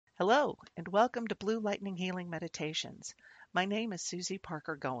Hello, and welcome to Blue Lightning Healing Meditations. My name is Susie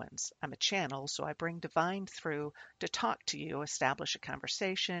Parker Goins. I'm a channel, so I bring divine through to talk to you, establish a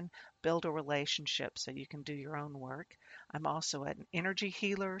conversation, build a relationship so you can do your own work. I'm also an energy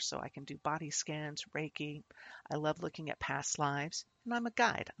healer, so I can do body scans, Reiki. I love looking at past lives, and I'm a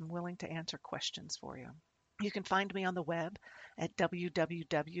guide. I'm willing to answer questions for you. You can find me on the web at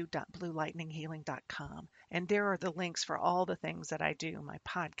www.bluelightninghealing.com. And there are the links for all the things that I do, my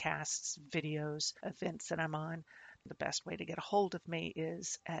podcasts, videos, events that I'm on. The best way to get a hold of me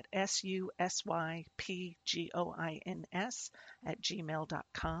is at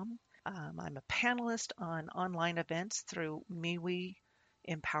susypgoins@gmail.com. I'm a panelist on online events through MeWe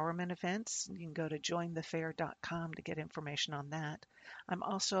Empowerment Events. You can go to jointhefair.com to get information on that. I'm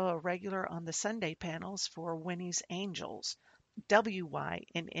also a regular on the Sunday panels for Winnie's Angels,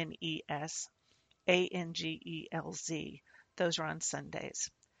 WYNNES Those are on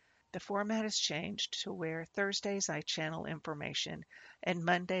Sundays. The format has changed to where Thursdays I channel information, and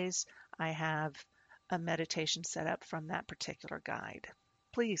Mondays I have a meditation set up from that particular guide.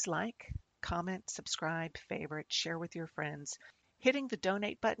 Please like, comment, subscribe, favorite, share with your friends. Hitting the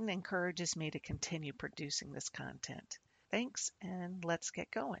donate button encourages me to continue producing this content. Thanks, and let's get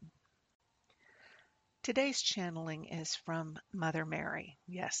going. Today's channeling is from Mother Mary.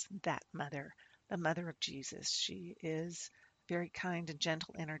 Yes, that mother, the mother of Jesus. She is very kind and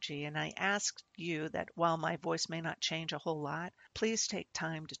gentle energy, and I ask you that while my voice may not change a whole lot, please take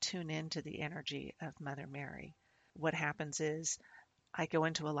time to tune in to the energy of Mother Mary. What happens is I go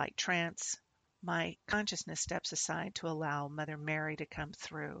into a light trance. My consciousness steps aside to allow Mother Mary to come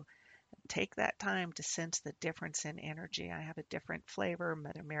through. Take that time to sense the difference in energy. I have a different flavor.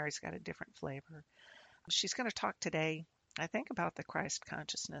 Mother Mary's got a different flavor. She's going to talk today, I think, about the Christ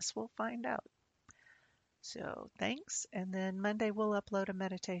consciousness. We'll find out. So thanks. And then Monday we'll upload a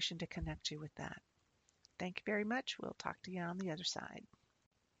meditation to connect you with that. Thank you very much. We'll talk to you on the other side.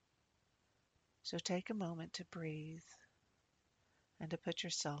 So take a moment to breathe and to put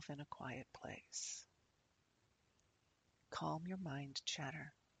yourself in a quiet place. Calm your mind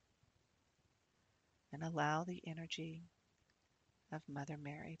chatter and allow the energy of Mother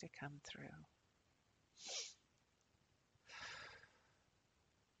Mary to come through.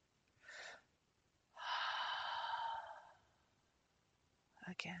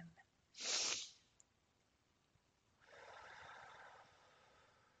 Again.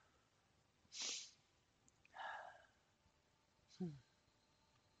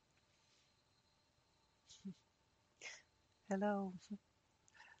 Hello.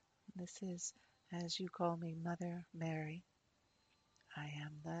 This is, as you call me, Mother Mary. I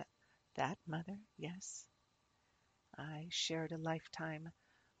am that mother, yes. I shared a lifetime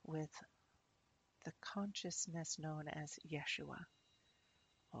with the consciousness known as Yeshua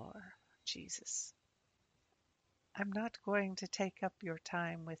or Jesus. I'm not going to take up your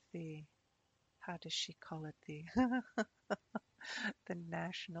time with the, how does she call it, the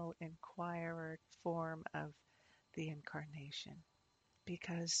National Enquirer form of the incarnation,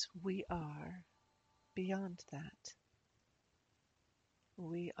 because we are beyond that.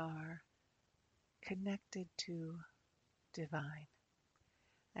 We are connected to divine,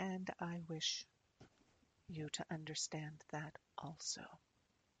 and I wish you to understand that also.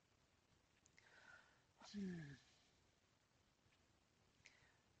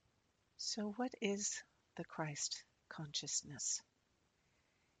 So what is the Christ consciousness?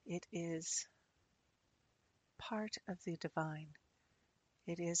 It is part of the divine.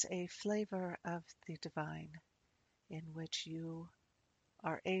 It is a flavor of the divine in which you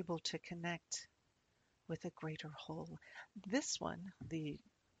are able to connect with a greater whole. This one, the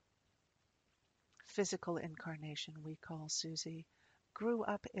physical incarnation we call Susie, grew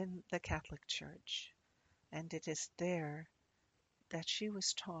up in the Catholic Church, and it is there that she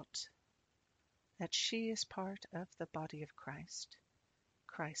was taught that she is part of the body of Christ.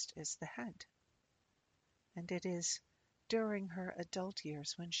 Christ is the head. And it is during her adult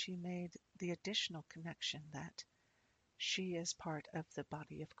years when she made the additional connection that she is part of the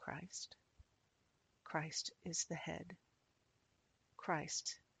body of Christ. Christ is the head.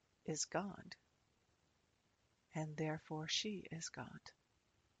 Christ is God. And therefore she is God.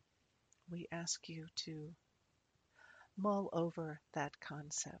 We ask you to mull over that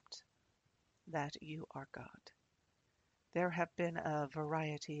concept that you are God. There have been a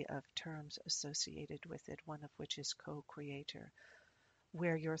variety of terms associated with it, one of which is co-creator.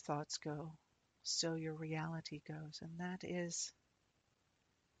 Where your thoughts go, so your reality goes. And that is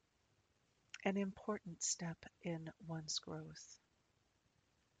an important step in one's growth.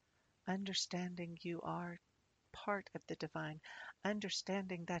 Understanding you are part of the divine,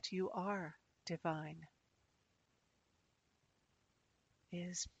 understanding that you are divine,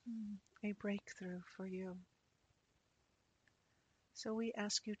 is a breakthrough for you. So we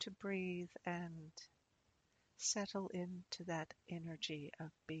ask you to breathe and settle into that energy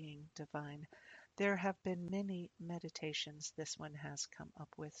of being divine. There have been many meditations this one has come up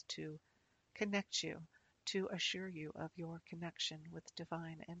with to connect you, to assure you of your connection with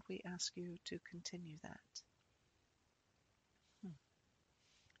divine, and we ask you to continue that.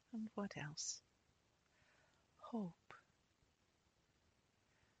 And what else? Hope.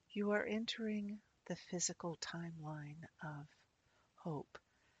 You are entering the physical timeline of hope.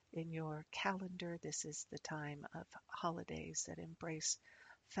 In your calendar, this is the time of holidays that embrace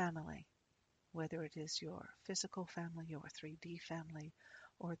family, whether it is your physical family, your 3D family,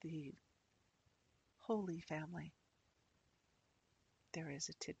 or the Holy Family. There is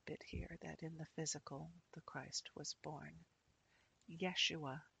a tidbit here that in the physical, the Christ was born.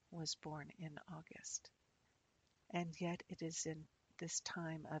 Yeshua was born in August. And yet it is in this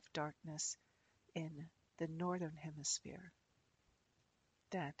time of darkness in the northern hemisphere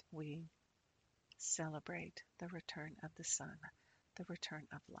that we celebrate the return of the sun, the return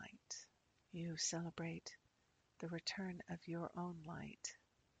of light. You celebrate the return of your own light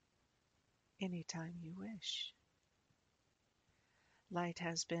anytime you wish. Light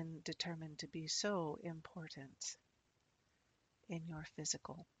has been determined to be so important in your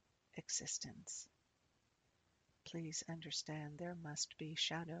physical existence. Please understand there must be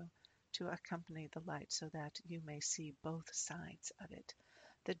shadow to accompany the light so that you may see both sides of it.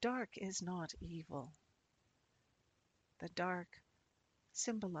 The dark is not evil. The dark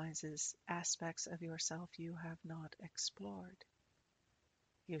symbolizes aspects of yourself you have not explored.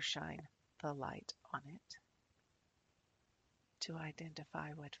 You shine the light on it to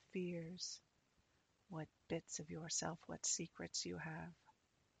identify what fears, what bits of yourself, what secrets you have.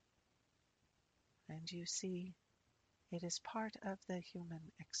 And you see, it is part of the human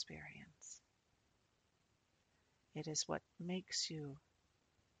experience. It is what makes you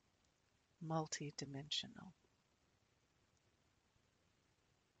multidimensional.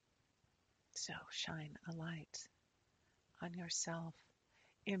 So shine a light on yourself.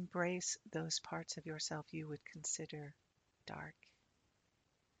 Embrace those parts of yourself you would consider dark.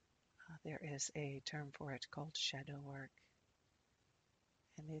 There is a term for it called shadow work.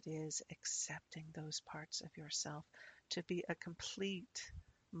 And it is accepting those parts of yourself to be a complete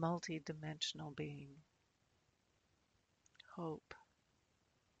multidimensional being. Hope.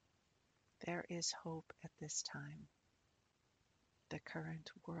 There is hope at this time. The current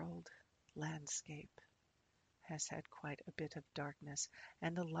world landscape has had quite a bit of darkness,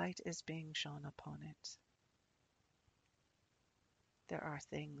 and the light is being shone upon it. There are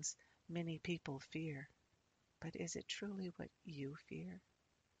things many people fear, but is it truly what you fear?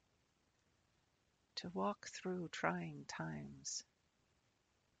 To walk through trying times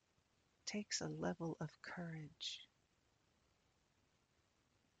takes a level of courage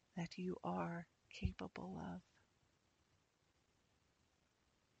that you are capable of.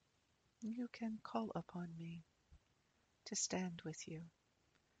 You can call upon me to stand with you.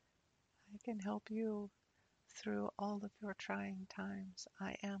 I can help you through all of your trying times.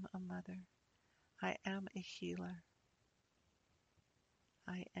 I am a mother. I am a healer.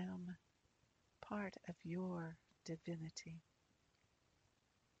 I am part of your divinity.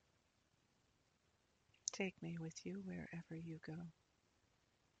 Take me with you wherever you go.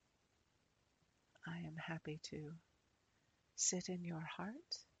 I am happy to sit in your heart.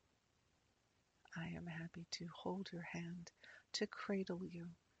 I am happy to hold your hand, to cradle you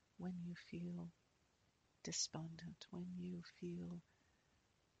when you feel despondent, when you feel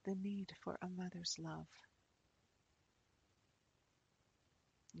the need for a mother's love.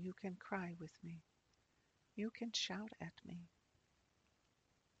 You can cry with me. You can shout at me.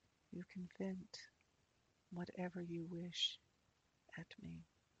 You can vent whatever you wish at me.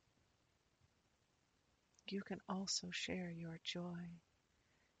 You can also share your joy,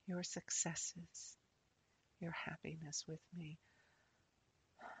 your successes, your happiness with me.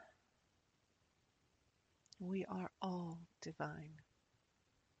 We are all divine.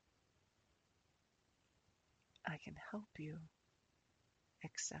 I can help you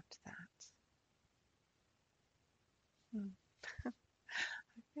accept that. I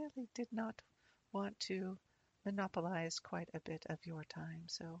really did not want to monopolize quite a bit of your time,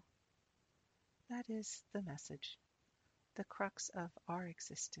 so that is the message. The crux of our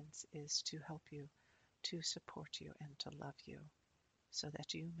existence is to help you, to support you, and to love you, so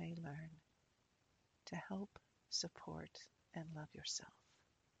that you may learn to help, support, and love yourself.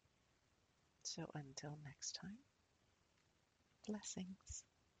 So until next time, blessings.